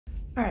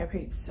Alright,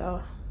 peeps,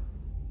 so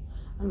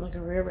I'm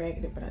looking real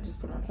raggedy, but I just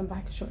put on some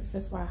biker shorts.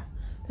 That's why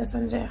that's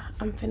under there.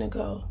 I'm finna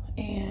go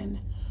and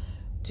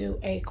do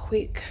a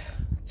quick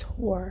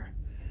tour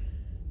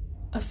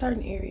of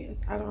certain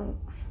areas.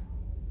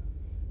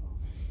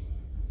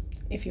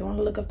 If you want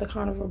to look up the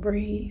Carnival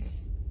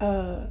Breeze,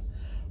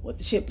 what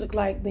the ship look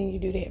like, then you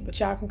do that. But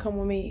y'all can come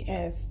with me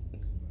as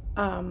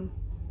I'm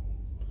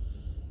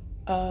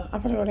gonna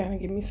go down and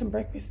get me some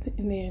breakfast,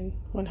 and then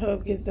when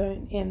Hub gets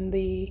done in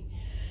the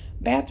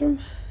bathroom,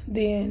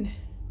 then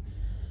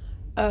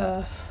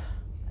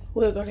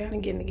we'll go down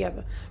and get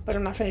together. But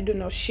I'm not finna do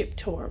no ship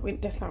tour.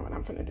 That's not what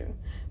I'm finna do.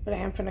 But I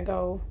am finna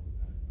go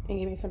and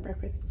get me some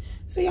breakfast,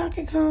 so y'all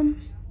can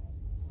come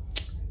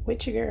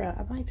with your girl.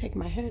 I might take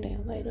my hair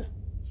down later,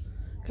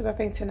 because I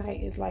think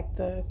tonight is like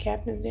the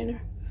captain's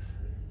dinner,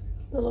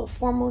 the little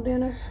formal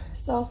dinner.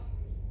 So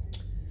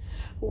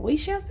we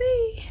shall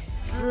see.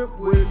 Trip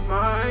with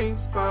my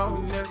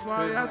spouse, that's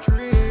why I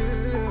trip.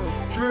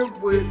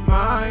 Trip with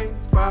my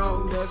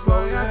spouse, that's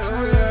why I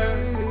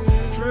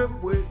trip. Trip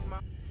with my...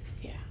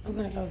 Yeah, I'm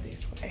gonna go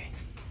this way.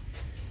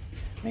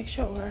 Make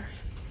sure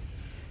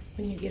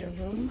when you get a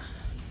room,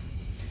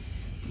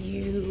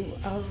 you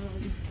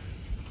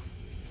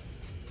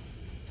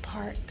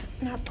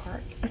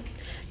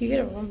you get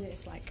a room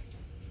that's like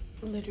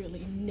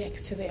literally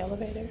next to the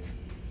elevator,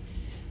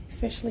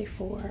 especially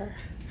for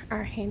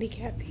our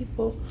handicapped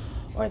people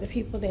or the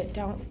people that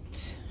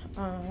don't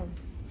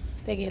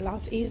they get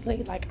lost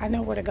easily. Like, I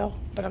know where to go,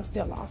 but I'm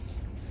still lost.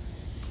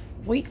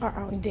 We are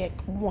on deck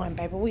 1,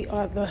 baby. We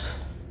are the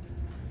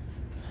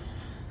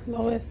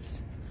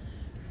lowest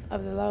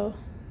of the low.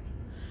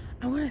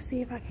 I want to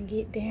see if I can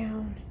get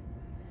down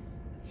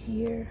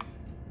here,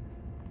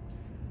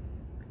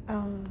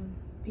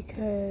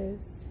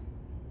 because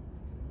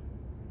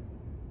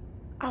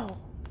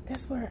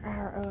that's where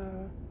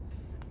our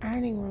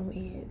ironing room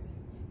is.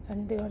 So I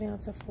need to go down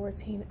to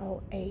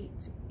 1408,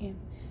 and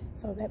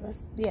so that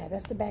must, yeah,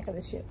 that's the back of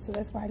the ship. So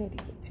that's where I need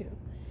to get to.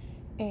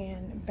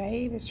 And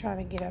babe is trying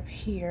to get up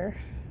here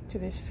to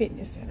this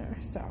fitness center.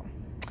 So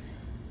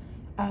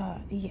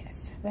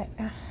yes, that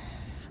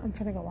I'm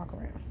gonna go walk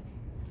around.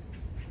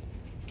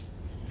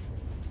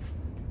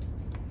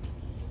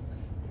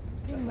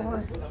 Good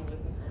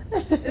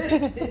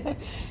morning.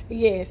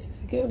 Yes,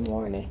 good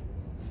morning.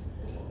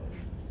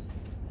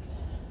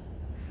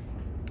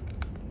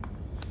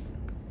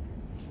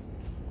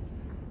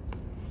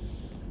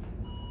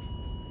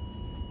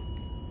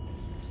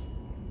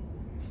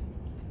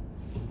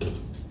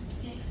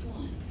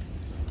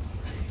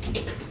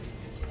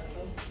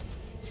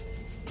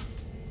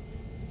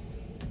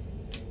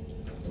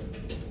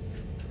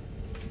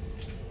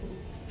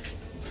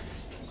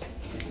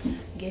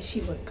 Guess she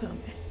wasn't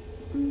coming.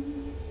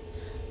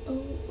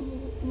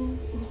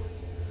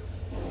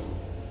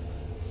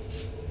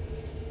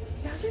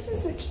 Y'all, this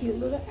is a cute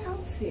little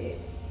outfit.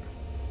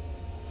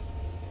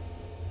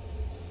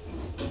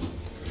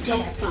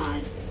 Gate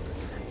 5.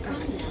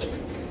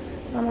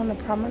 So I'm on the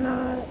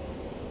promenade.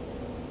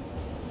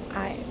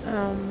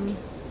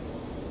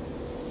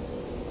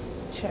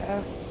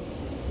 Child.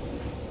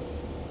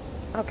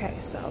 Okay,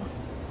 so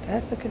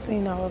that's the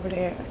casino over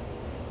there.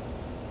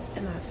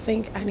 And I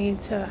think I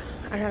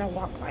gotta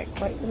walk like,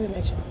 wait, let me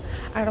make sure.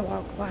 I gotta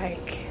walk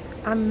like,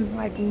 I'm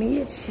like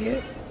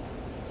mid-ship.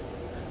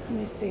 Let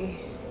me see.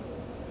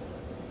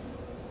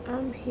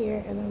 I'm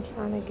here and I'm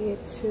trying to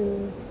get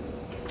to,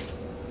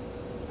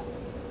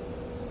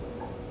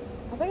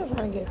 I think I'm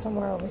trying to get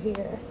somewhere over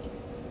here.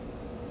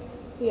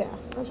 Yeah,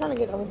 I'm trying to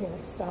get over here.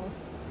 So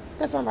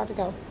that's where I'm about to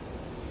go.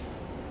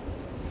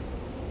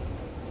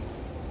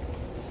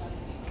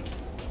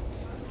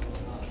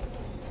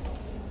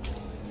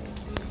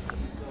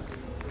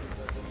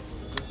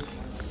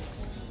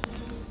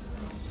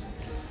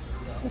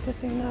 The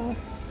casino.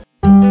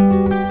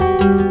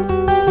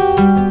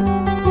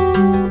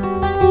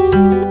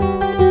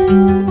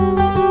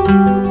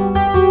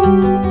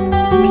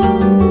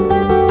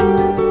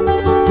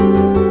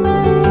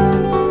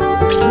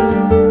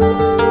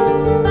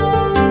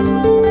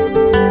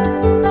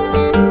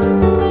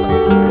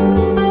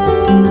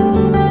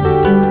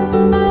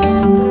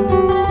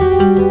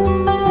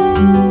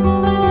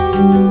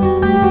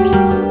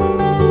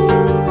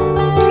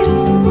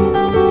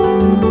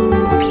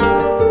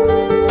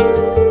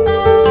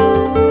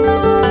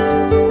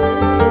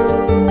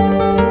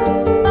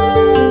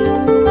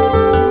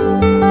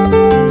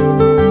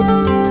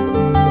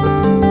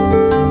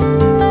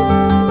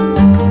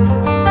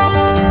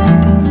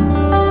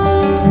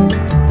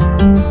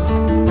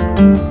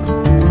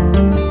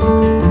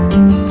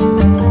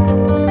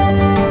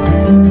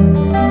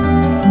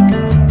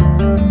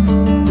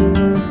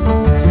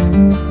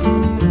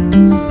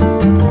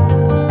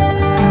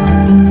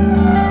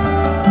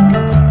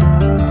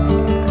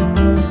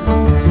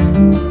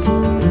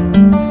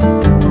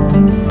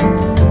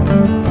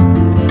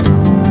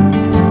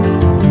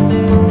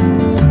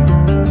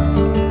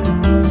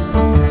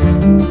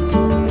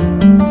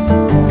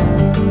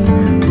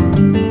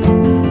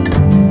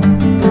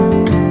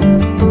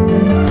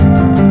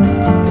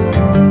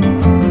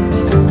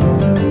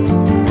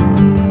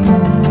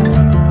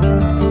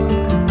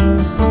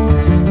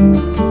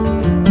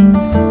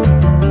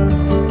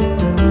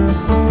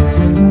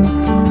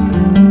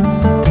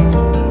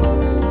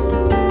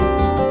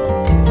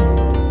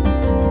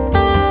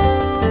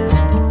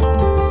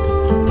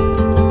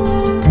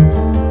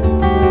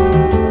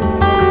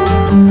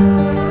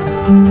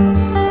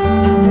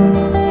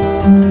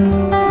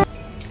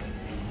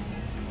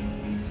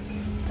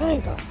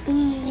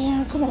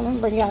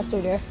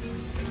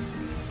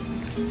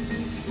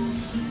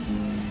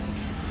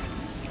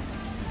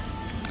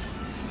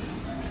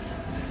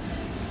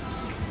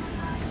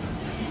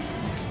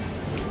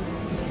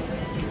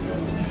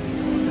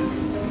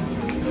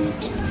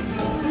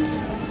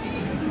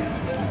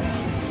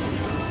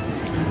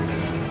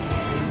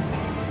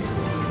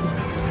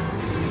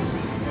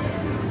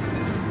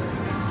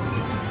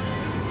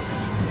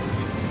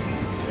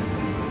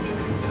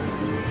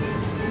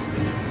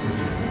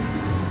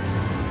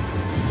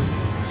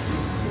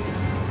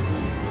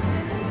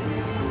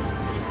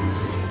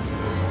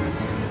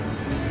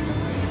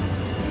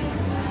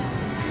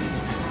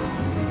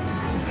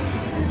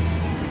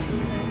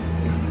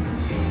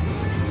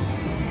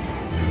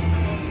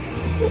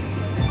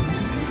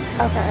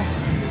 Okay.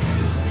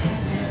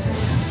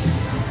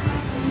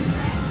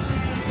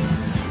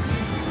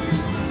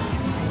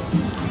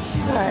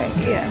 Alright,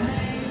 yeah.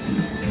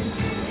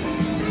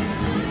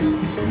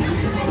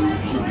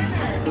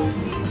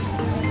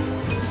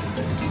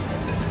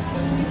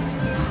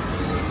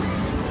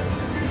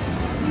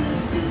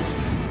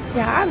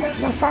 Yeah, I left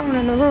my phone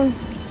in the room.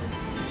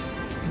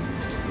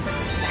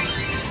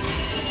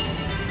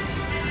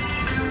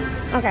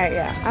 Okay,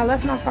 yeah, I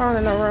left my phone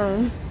in the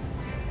room.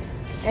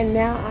 And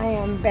now I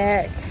am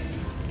back.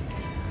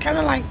 Kind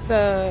of like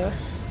the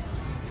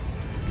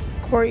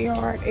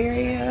courtyard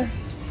area.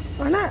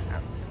 Well, not,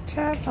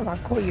 child, I'm talking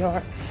about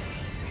courtyard.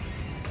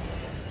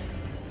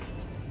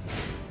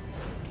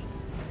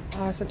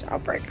 Oh, it's a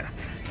jawbreaker.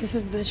 This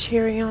is the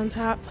cherry on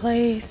top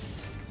place.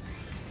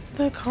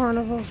 The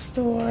Carnival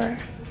store.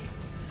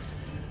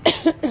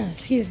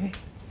 Excuse me.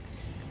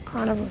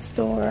 Carnival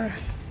store.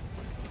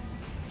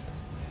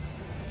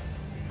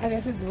 I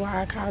guess this is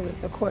why I call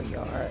it the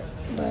courtyard,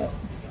 but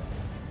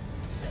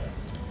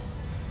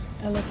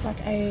it looks like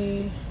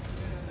a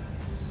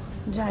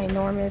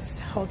ginormous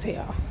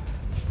hotel.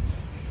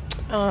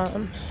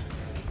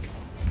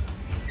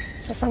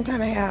 So some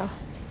kind of how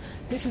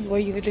this is where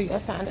you could do your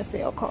sign to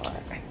sale card.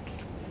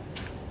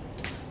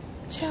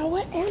 Child,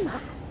 where am I?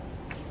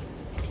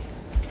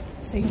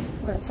 See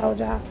what I told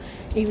y'all?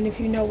 Even if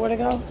you know where to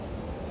go,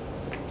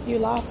 you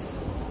lost.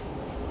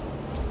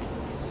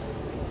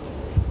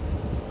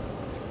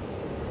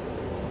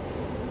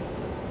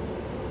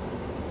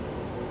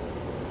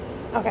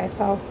 Okay,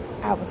 so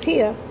I was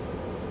here,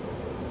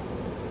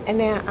 and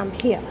now I'm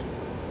here.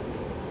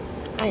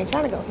 I ain't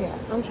trying to go here.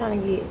 I'm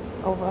trying to get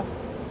over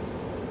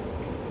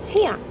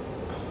here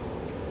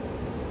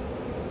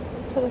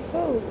to the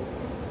food.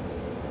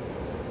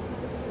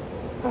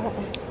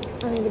 Okay,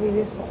 I need to be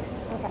this way.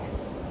 Okay,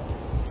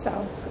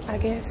 so I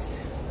guess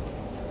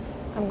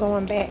I'm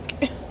going back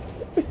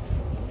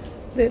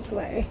this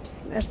way.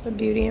 That's the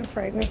beauty and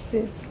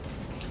fragrances.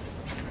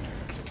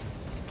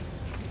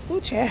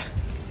 Ooh, chair.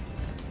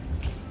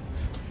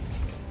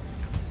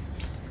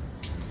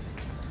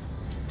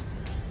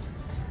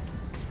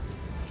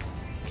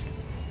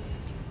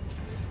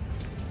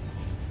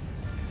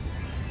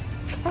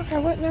 Okay,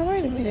 what now?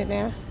 Wait a minute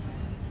now.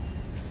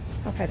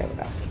 Okay, there we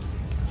go.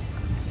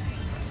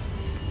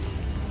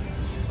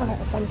 Okay,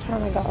 so I'm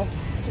trying to go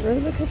through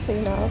the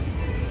casino.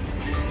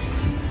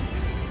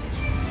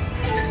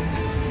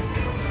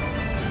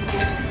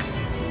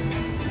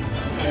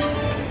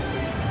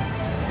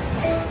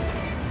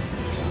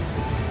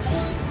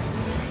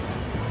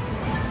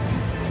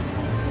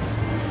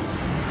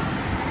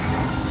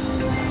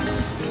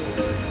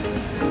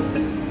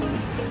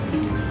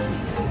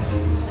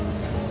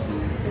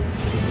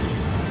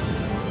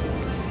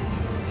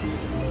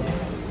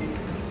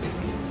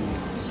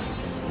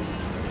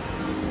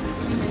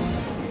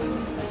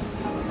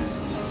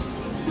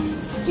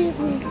 Excuse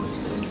me.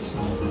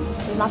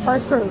 This is my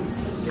first cruise.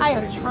 I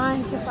am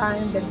trying to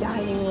find the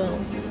dining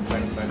room.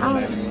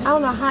 I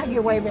don't know how to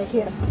get way back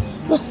here.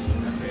 Okay.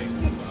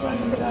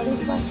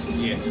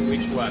 Yes,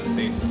 which one?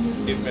 This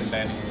different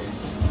dining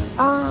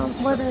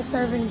room. Where they're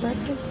serving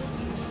breakfast.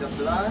 The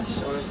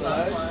blush or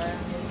sapphire?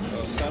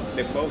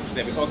 The both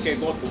serving. Okay,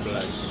 go to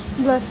blush.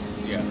 Blush.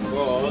 Yeah,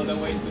 go all the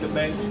way to the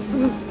bench.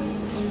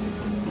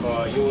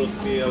 Or you will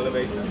see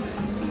elevator.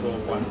 Go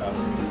one down.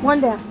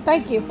 One down.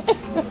 Thank you.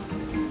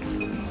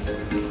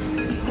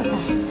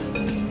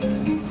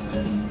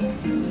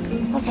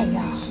 Okay,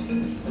 y'all.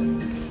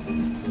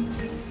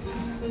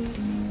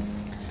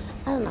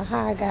 I don't know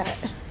how I got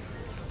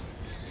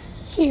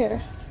here.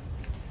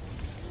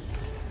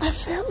 I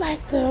felt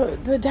like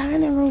the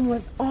dining room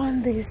was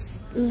on this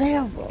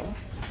level.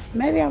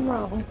 Maybe I'm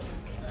wrong.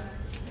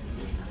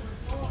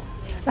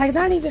 Like,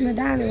 not even the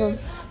dining room,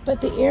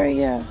 but the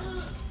area.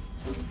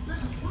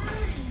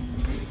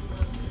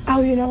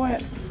 Oh, you know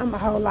what? I'm a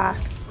whole lie.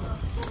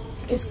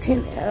 It's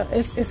 10.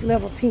 It's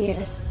level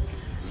 10.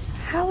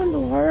 How in the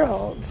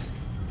world?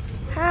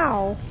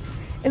 How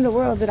in the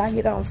world did I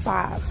get on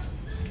 5?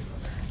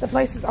 The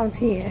place is on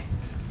 10.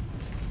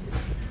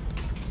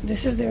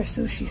 This is their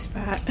sushi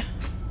spot.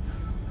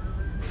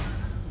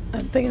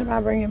 I'm thinking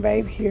about bringing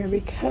Babe here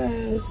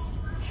because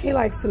he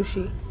likes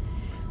sushi.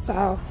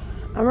 So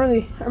I'm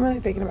really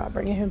thinking about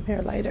bringing him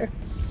here later.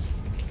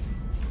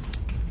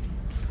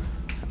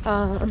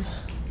 I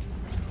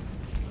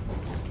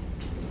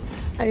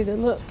need to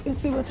look and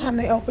see what time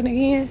they open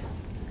again.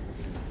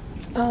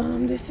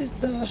 This is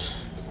the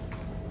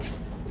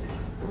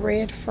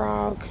Red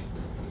Frog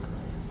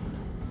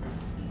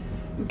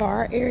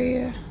bar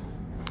area.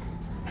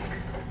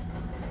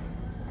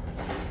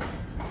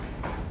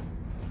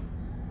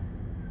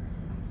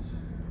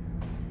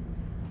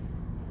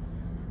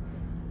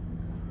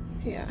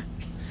 Yeah,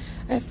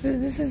 this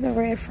is the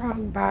Red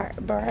Frog bar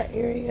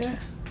area.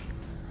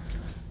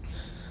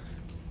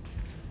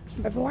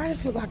 But why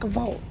does it look like a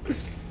vault?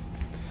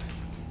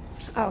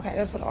 Oh, okay,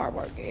 that's what the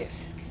artwork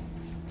is.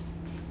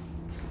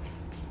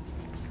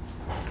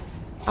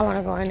 I want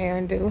to go in there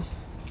and do,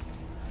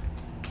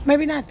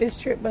 maybe not this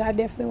trip, but I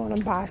definitely want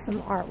to buy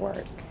some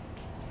artwork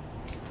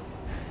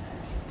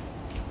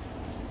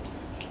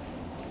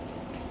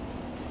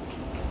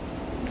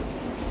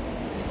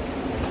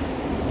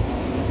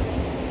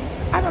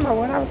don't know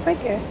what I was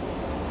thinking.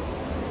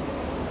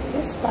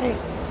 It stank.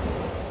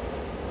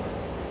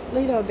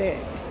 Lido did.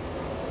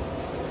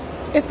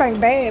 It stank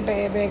bad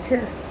back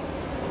here.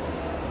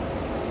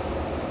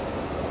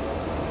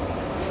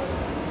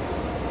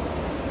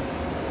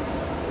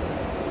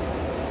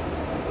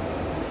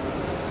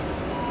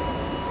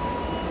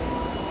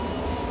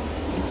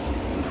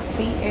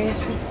 Feet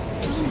ashy.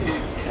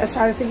 Let's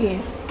try this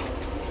again.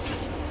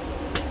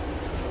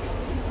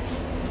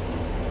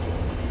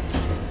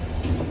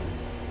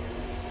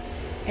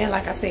 And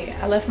like I said,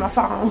 I left my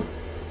phone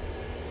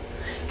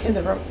in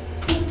the room.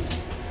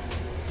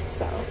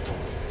 So,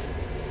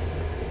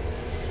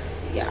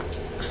 yeah.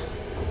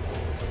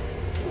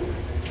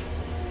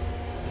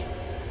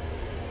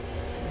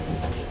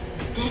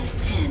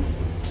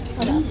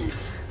 Hold on.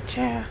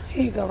 Child,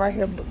 here you go, right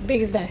here.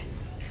 Biggest day.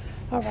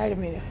 All right, a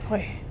minute.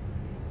 Wait.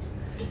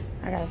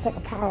 I gotta take a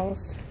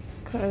pause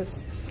because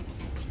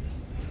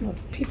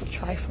people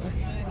trifling.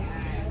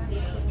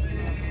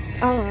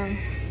 Oh,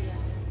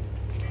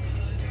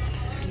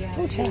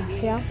 child.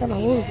 Yeah, I'm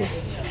feeling woozy.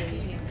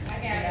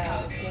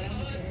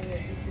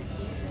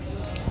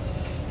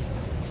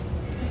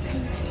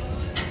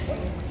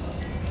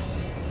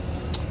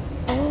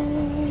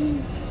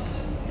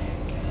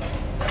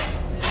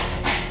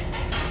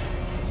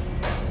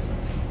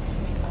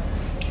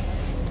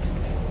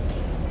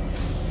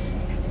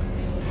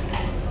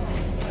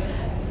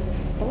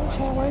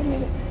 Wait a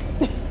minute.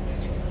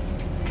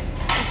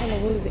 I'm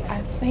feeling woozy.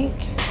 I think.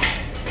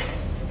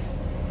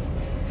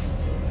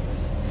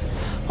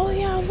 Oh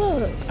yeah,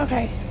 look.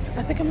 Okay,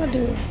 I think I'm gonna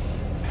do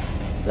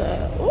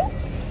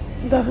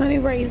the honey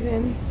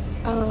raisin,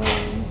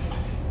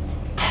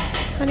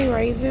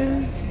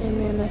 and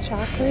then the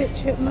chocolate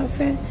chip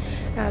muffin.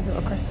 I'll do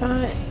a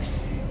croissant.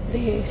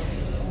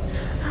 This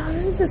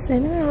is a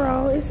cinnamon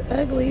roll. It's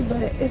ugly,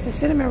 but it's a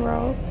cinnamon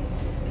roll.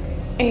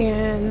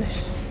 And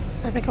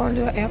I think I want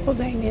to do an apple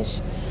Danish.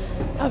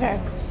 Okay,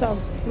 so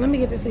let me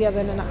get this together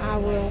and then I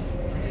will.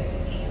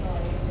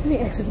 Let me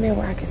ask this man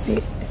where I can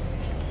sit.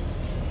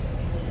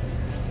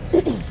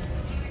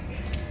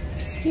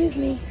 Excuse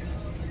me.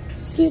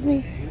 Excuse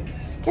me.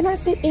 Can I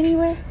sit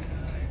anywhere?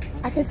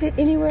 I can sit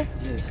anywhere?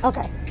 Yes.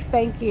 Okay,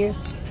 thank you.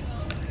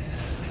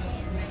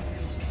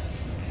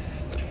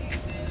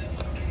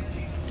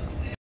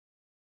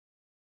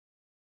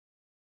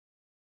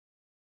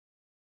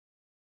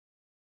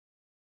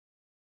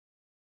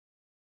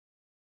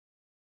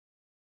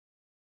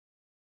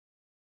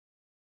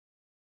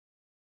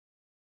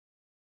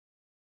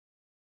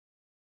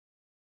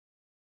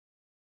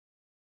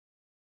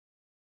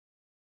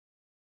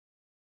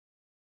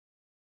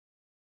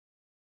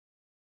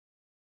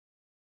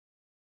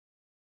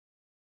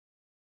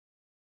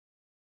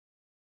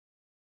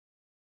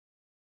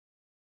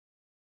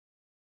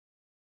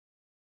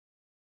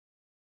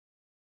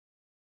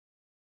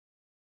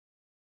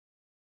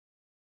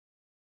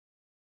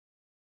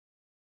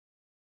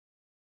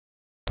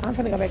 I'm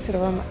gonna go back to the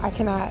room. I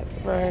cannot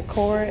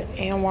record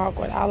and walk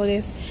with all of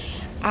this.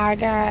 I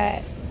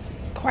got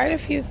quite a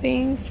few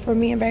things for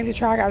me and baby to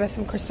try. I got us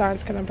some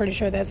croissants because I'm pretty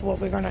sure that's what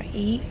we're gonna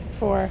eat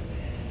for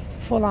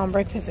full-on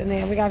breakfast. And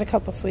then we got a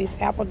couple sweets: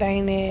 apple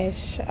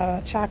Danish,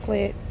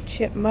 chocolate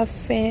chip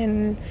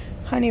muffin,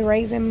 honey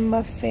raisin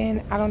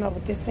muffin. I don't know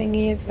what this thing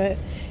is, but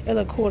it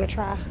looked cool to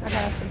try. I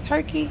got us some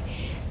turkey,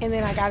 and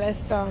then I got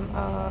us some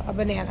a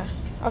banana.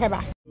 Okay,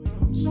 bye.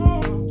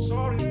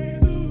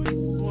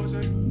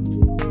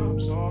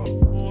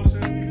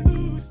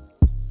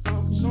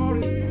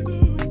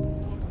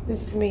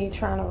 This is me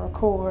trying to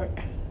record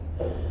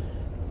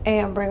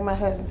and bring my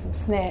husband some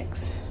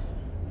snacks.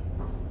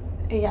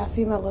 And y'all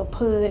see my little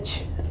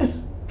pudge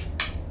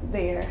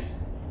there.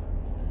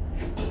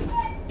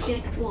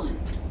 Check one.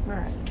 All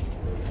right.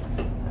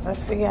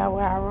 Let's figure out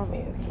where our room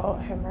is.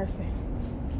 Lord have mercy.